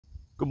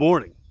Good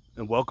morning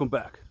and welcome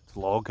back to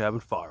Log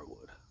Cabin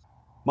Firewood.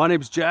 My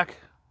name is Jack,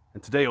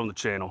 and today on the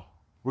channel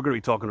we're going to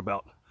be talking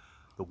about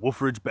the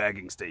WolfeRidge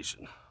bagging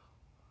station.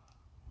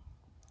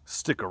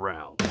 Stick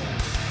around. So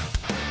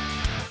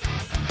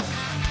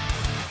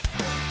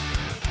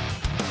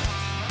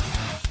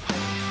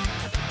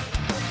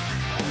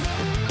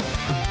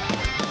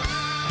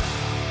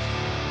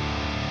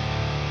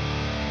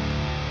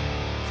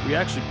we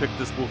actually picked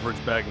this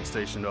WolfeRidge bagging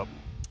station up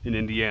in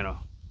Indiana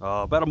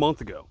about a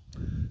month ago.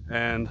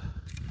 And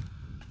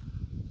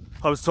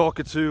I was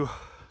talking to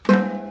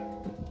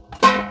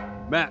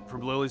Matt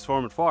from Lily's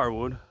Farm and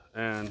Firewood,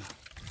 and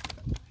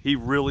he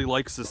really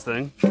likes this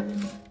thing.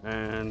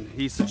 And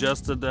he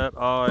suggested that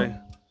I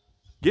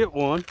get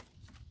one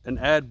and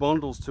add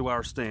bundles to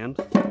our stand,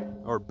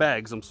 or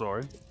bags, I'm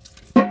sorry.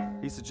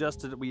 He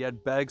suggested that we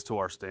add bags to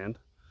our stand.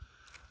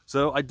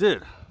 So I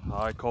did.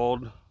 I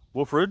called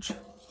WolfeRidge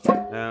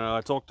and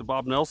I talked to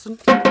Bob Nelson.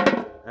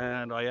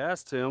 And I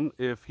asked him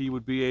if he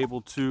would be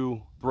able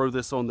to throw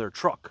this on their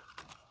truck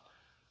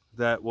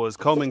that was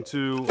coming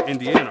to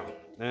Indiana.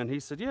 And he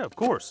said, yeah, of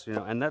course, you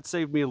know, and that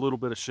saved me a little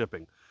bit of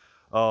shipping.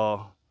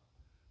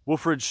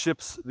 WolfeRidge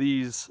ships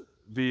these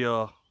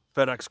via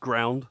FedEx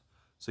ground,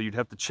 so you'd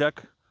have to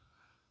check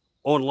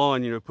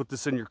online, you know, put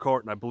this in your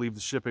cart, and I believe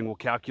the shipping will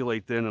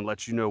calculate then and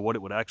let you know what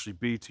it would actually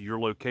be to your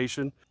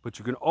location. But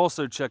you can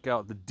also check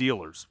out the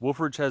dealers.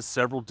 WolfeRidge has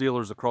several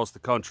dealers across the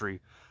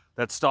country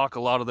that stock a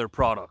lot of their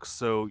products.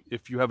 So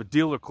if you have a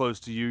dealer close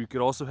to you, you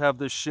could also have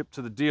this shipped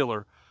to the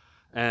dealer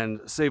and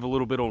save a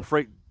little bit on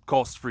freight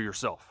costs for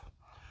yourself.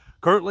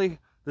 Currently,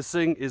 this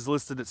thing is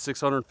listed at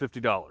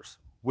 $650,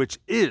 which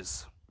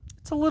it's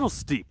a little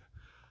steep.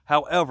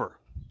 However,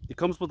 it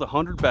comes with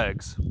 100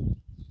 bags,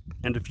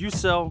 and if you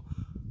sell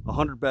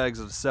 100 bags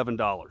at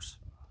 $7,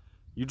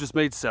 you just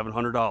made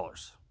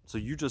 $700. So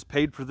you just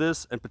paid for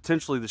this and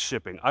potentially the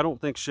shipping. I don't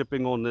think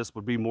shipping on this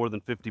would be more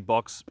than 50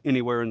 bucks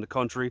anywhere in the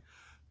country.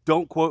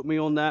 Don't quote me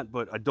on that,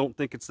 but I don't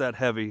think it's that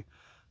heavy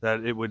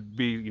that it would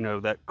be, you know,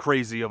 that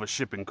crazy of a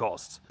shipping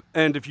cost.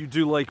 And if you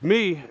do like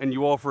me and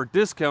you offer a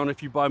discount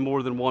if you buy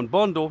more than one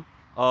bundle,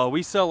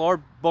 we sell our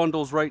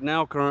bundles right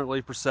now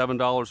currently for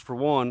 $7 for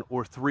one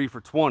or 3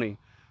 for 20.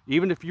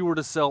 Even if you were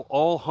to sell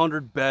all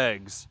 100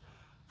 bags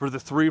for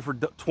the 3 for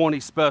 20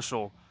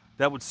 special,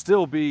 that would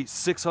still be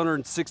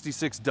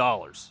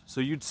 $666. So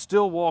you'd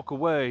still walk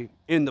away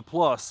in the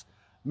plus,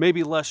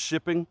 maybe less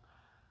shipping,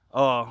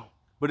 but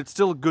it's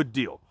still a good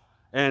deal.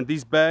 And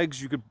these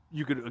bags, you could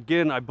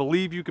again, I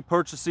believe you could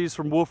purchase these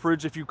from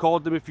WolfeRidge if you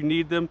called them, if you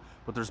need them,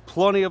 but there's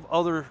plenty of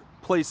other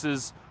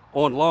places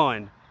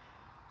online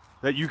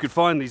that you could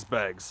find these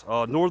bags.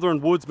 Northern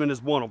Woodsman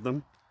is one of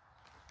them,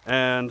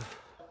 and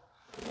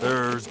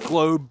there's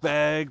Globe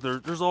Bag,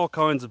 there's all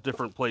kinds of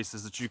different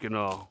places that you can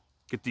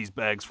get these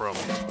bags from.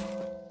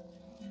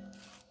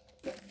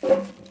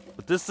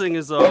 But this thing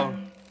is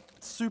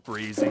super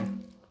easy.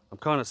 I'm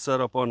kind of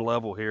set up on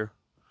level here.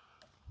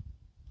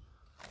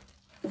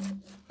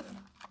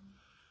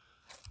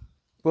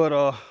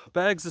 But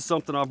bags is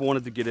something I've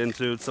wanted to get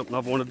into. It's something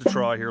I've wanted to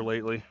try here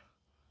lately.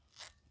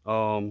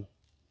 You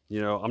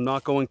know, I'm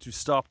not going to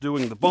stop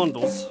doing the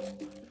bundles,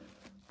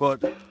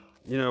 but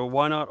you know,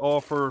 why not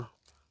offer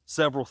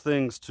several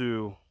things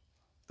to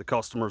the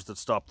customers that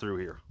stop through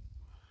here?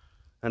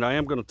 And I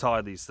am going to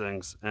tie these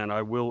things, and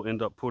I will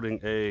end up putting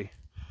a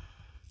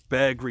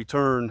bag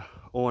return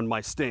on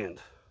my stand.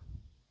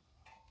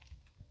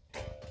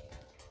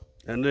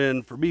 And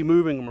then for me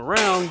moving them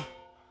around,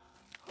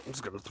 I'm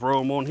just going to throw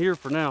them on here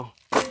for now.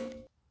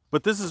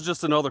 But this is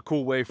just another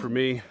cool way for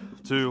me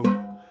to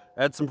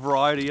add some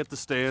variety at the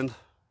stand.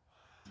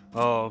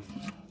 I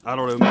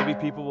don't know, maybe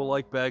people will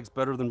like bags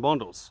better than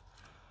bundles.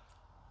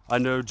 I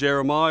know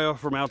Jeremiah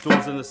from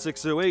Outdoors in the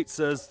 608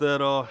 says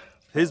that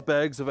his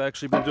bags have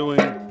actually been doing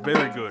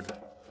very good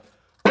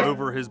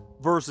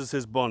versus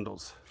his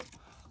bundles.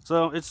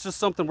 So it's just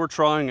something we're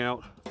trying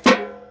out.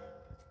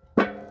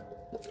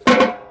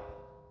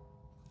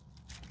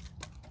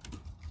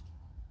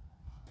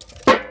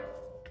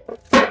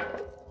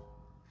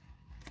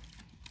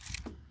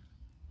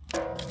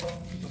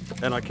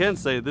 And I can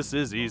say this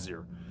is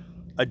easier.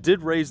 I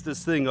did raise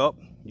this thing up.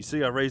 You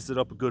see, I raised it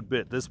up a good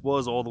bit. This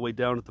was all the way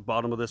down at the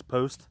bottom of this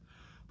post,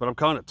 but I'm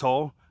kind of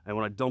tall, and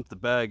when I dump the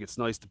bag, it's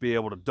nice to be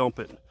able to dump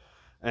it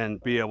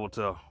and be able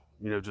to,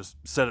 you know, just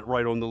set it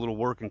right on the little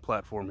working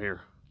platform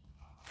here.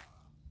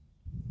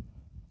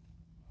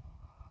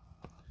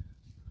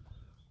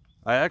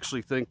 I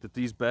actually think that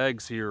these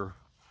bags here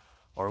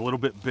are a little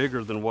bit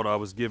bigger than what I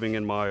was giving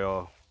in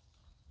my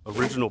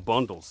original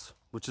bundles,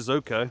 which is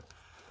okay.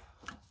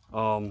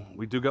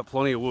 We do got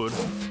plenty of wood.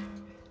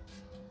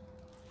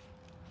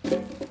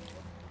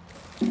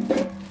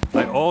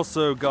 I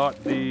also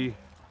got the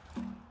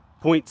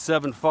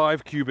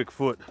 0.75 cubic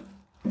foot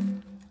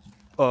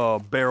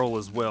barrel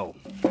as well.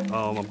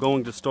 I'm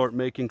going to start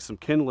making some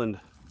kindling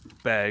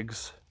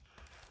bags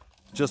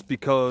just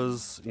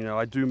because, you know,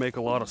 I do make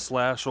a lot of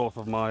slash off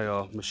of my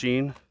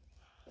machine,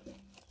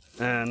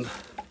 and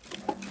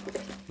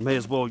may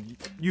as well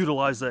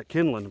utilize that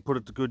kindling and put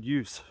it to good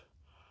use.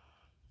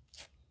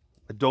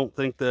 I don't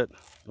think that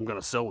I'm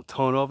gonna sell a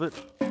ton of it,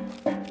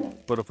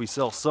 but if we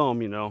sell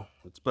some, you know,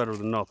 it's better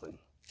than nothing.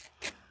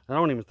 I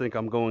don't even think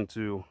I'm going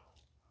to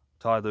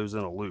tie those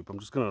in a loop. I'm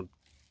just gonna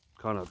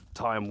kind of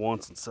tie them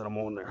once and set them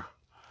on there.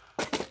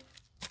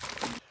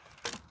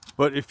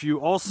 But if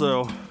you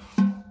also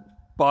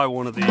buy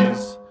one of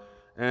these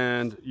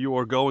and you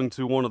are going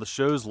to one of the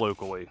shows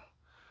locally,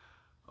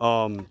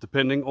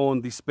 depending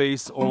on the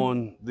space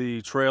on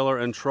the trailer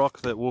and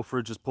truck that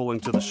WolfeRidge is pulling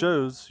to the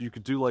shows, you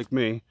could do like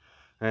me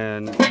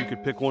and you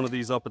could pick one of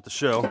these up at the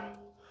show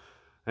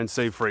and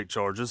save freight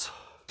charges.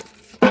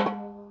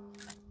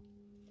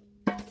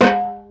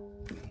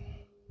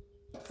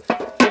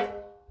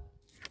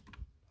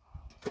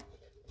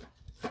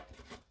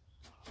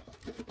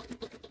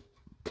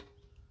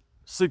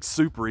 This thing's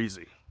super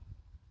easy.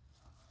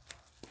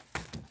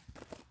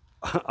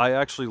 I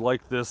actually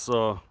like this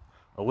a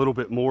little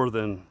bit more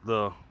than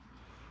the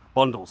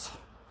bundles.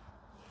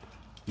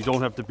 You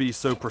don't have to be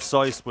so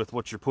precise with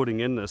what you're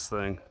putting in this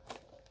thing,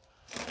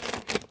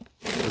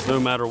 because no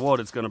matter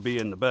what, it's going to be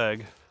in the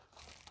bag.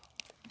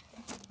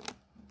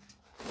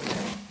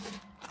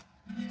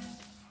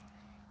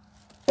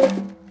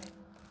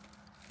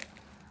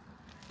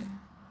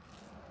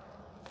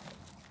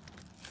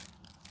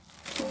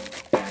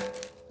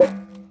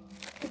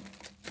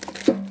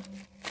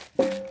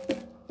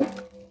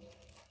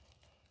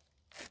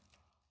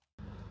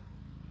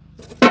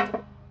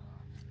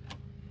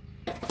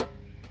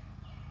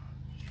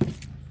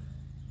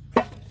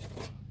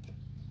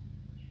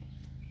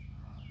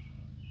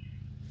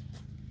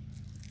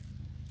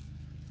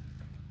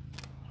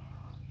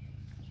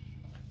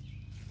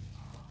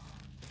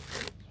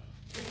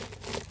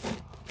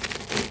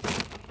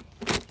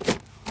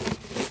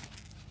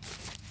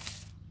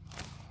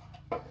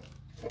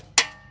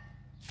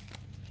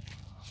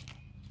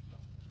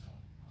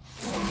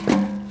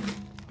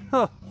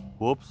 Huh,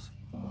 whoops.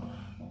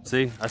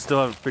 See, I still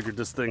haven't figured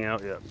this thing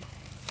out yet.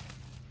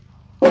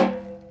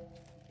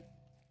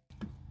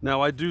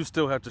 Now, I do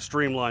still have to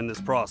streamline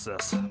this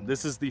process.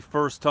 This is the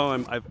first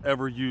time I've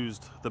ever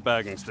used the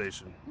bagging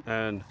station.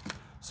 And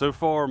so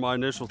far, my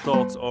initial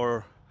thoughts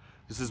are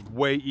this is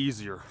way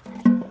easier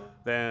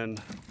than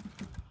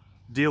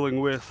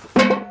dealing with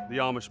the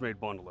Amish-made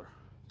bundler.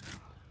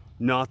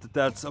 Not that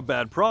that's a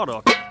bad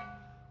product.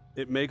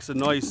 It makes a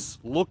nice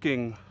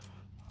looking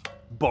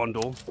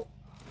bundle.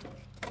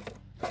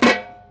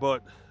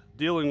 But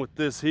dealing with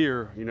this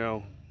here, you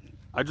know,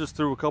 I just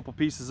threw a couple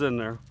pieces in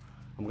there.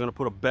 I'm gonna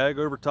put a bag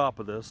over top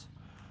of this.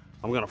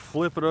 I'm gonna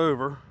flip it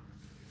over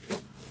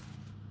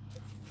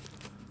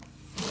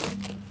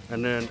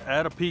and then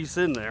add a piece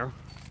in there,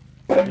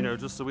 you know,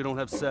 just so we don't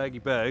have saggy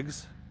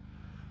bags,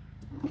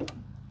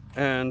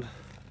 and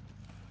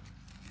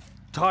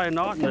tie a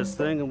knot in this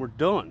thing and we're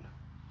done.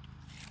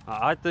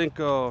 I think,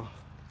 I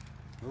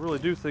really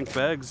do think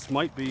bags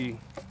might be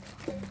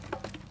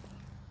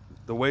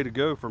the way to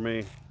go for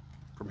me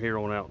from here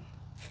on out.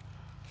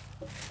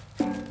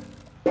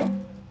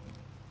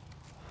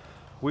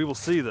 We will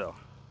see though.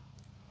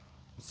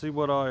 We'll see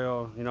what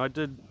you know,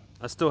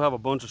 I still have a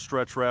bunch of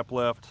stretch wrap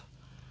left.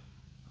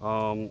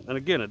 And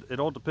again, it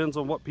all depends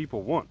on what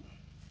people want.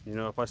 You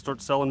know, if I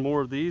start selling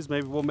more of these,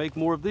 maybe we'll make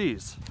more of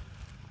these.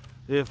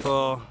 If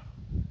the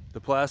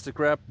plastic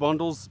wrap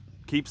bundles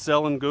keep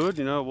selling good,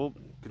 you know, we'll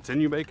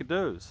continue making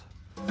those.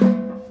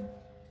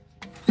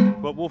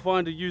 But we'll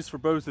find a use for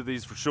both of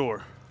these for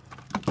sure.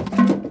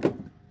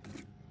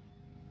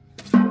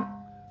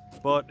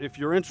 But if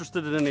you're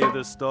interested in any of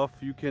this stuff,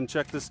 you can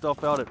check this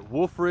stuff out at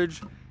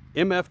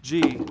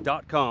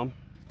WolfeRidgeMFG.com.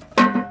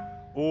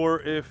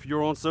 Or if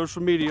you're on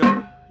social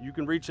media, you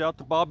can reach out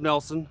to Bob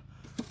Nelson.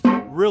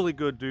 Really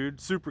good dude,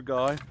 super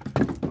guy.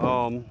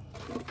 You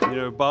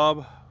know,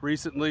 Bob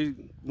recently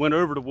went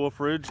over to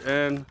WolfeRidge,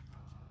 and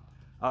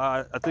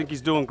I think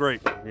he's doing great.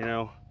 You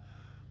know,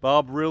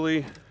 Bob's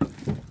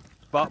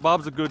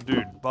a good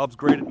dude. Bob's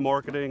great at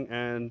marketing,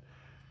 and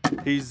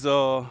he's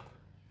all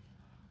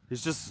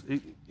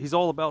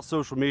about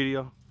social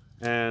media.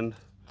 And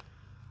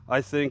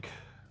I think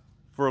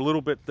for a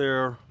little bit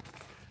there,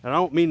 and I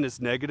don't mean this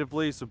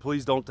negatively, so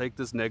please don't take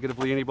this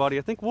negatively, anybody.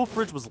 I think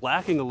WolfeRidge was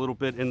lacking a little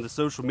bit in the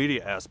social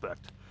media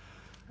aspect.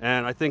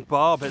 And I think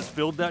Bob has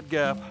filled that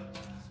gap,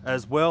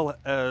 as well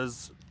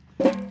as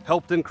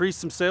helped increase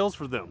some sales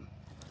for them.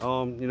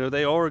 You know,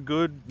 they are a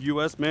good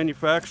US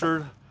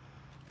manufactured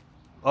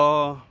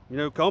you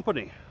know,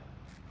 company.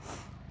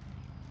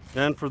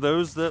 And for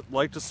those that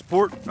like to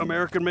support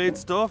American made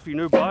stuff, you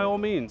know, by all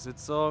means,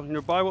 it's you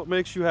know, buy what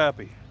makes you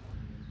happy.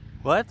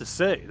 Well, I have to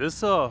say,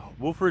 this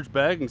WolfeRidge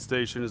bagging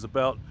station is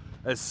about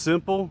as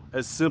simple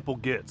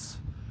gets.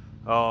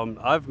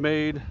 I've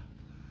made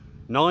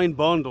 9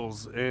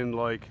 bundles in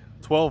like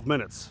 12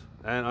 minutes,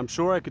 and I'm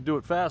sure I could do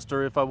it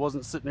faster if I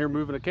wasn't sitting here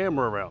moving a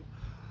camera around.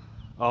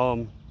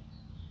 I've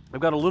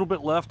got a little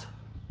bit left.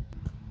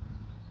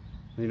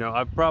 You know,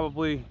 I've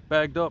probably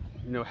bagged up,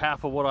 you know,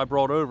 half of what I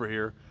brought over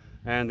here.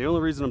 And the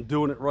only reason I'm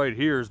doing it right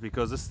here is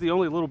because this is the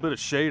only little bit of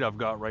shade I've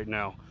got right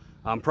now.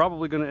 I'm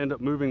probably going to end up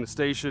moving the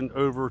station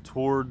over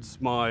towards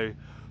my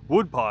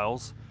wood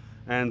piles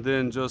and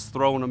then just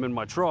throwing them in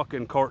my truck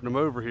and carting them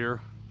over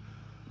here,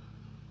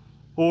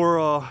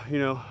 or you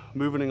know,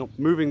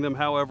 moving them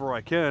however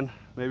I can,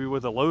 maybe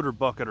with a loader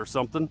bucket or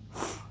something,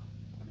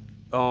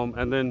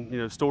 and then, you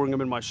know, storing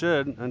them in my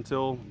shed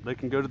until they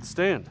can go to the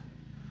stand.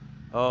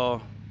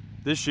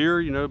 This year,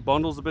 you know,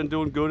 bundles have been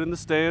doing good in the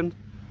stand.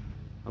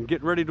 I'm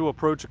getting ready to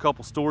approach a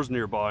couple stores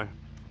nearby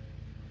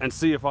and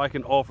see if I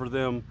can offer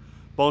them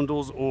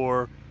bundles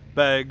or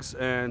bags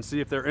and see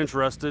if they're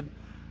interested.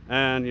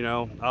 And, you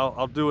know,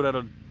 I'll do it at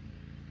a,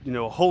 you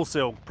know, a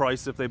wholesale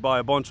price if they buy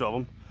a bunch of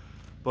them,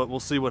 but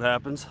we'll see what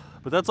happens.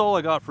 But that's all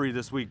I got for you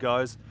this week,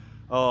 guys.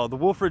 The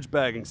WolfeRidge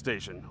bagging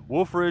station,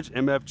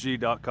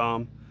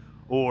 WolfeRidgeMFG.com,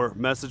 or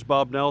message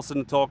Bob Nelson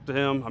and talk to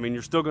him. I mean,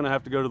 you're still gonna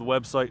have to go to the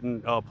website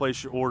and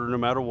place your order no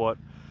matter what.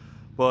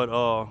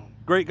 But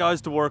great guys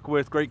to work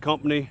with, great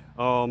company.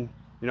 You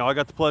know, I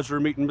got the pleasure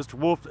of meeting Mr.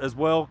 Wolfe as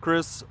well,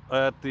 Chris,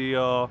 at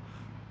the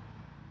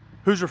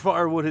Hoosier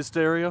Firewood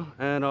Hysteria,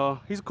 and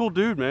he's a cool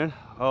dude, man.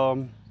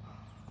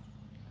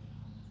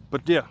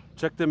 But yeah,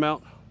 check them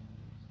out.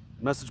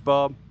 Message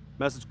Bob,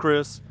 message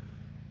Chris,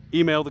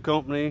 email the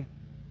company.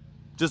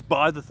 Just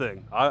buy the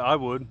thing. I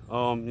would.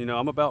 You know,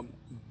 I'm about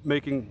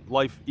making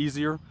life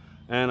easier,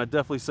 and I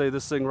definitely say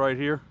this thing right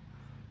here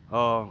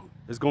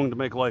is going to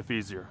make life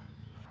easier.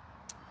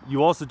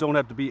 You also don't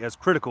have to be as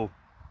critical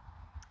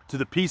to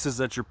the pieces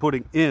that you're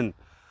putting in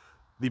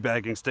the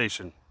bagging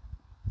station.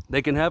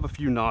 They can have a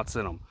few knots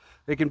in them.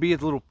 They can be a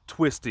little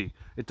twisty.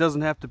 It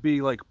doesn't have to be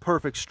like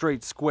perfect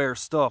straight square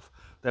stuff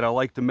that I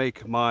like to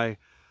make my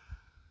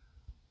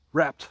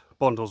wrapped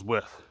bundles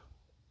with.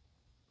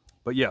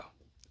 But yeah,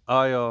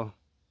 I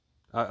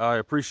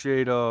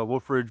appreciate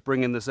WolfeRidge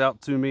bringing this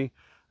out to me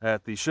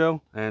at the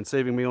show and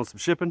saving me on some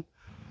shipping.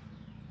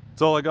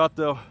 That's all I got,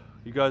 though.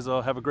 You guys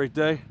have a great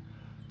day.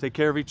 Take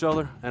care of each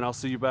other, and I'll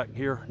see you back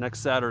here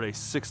next Saturday,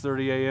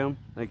 6:30 a.m.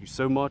 Thank you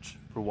so much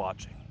for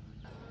watching.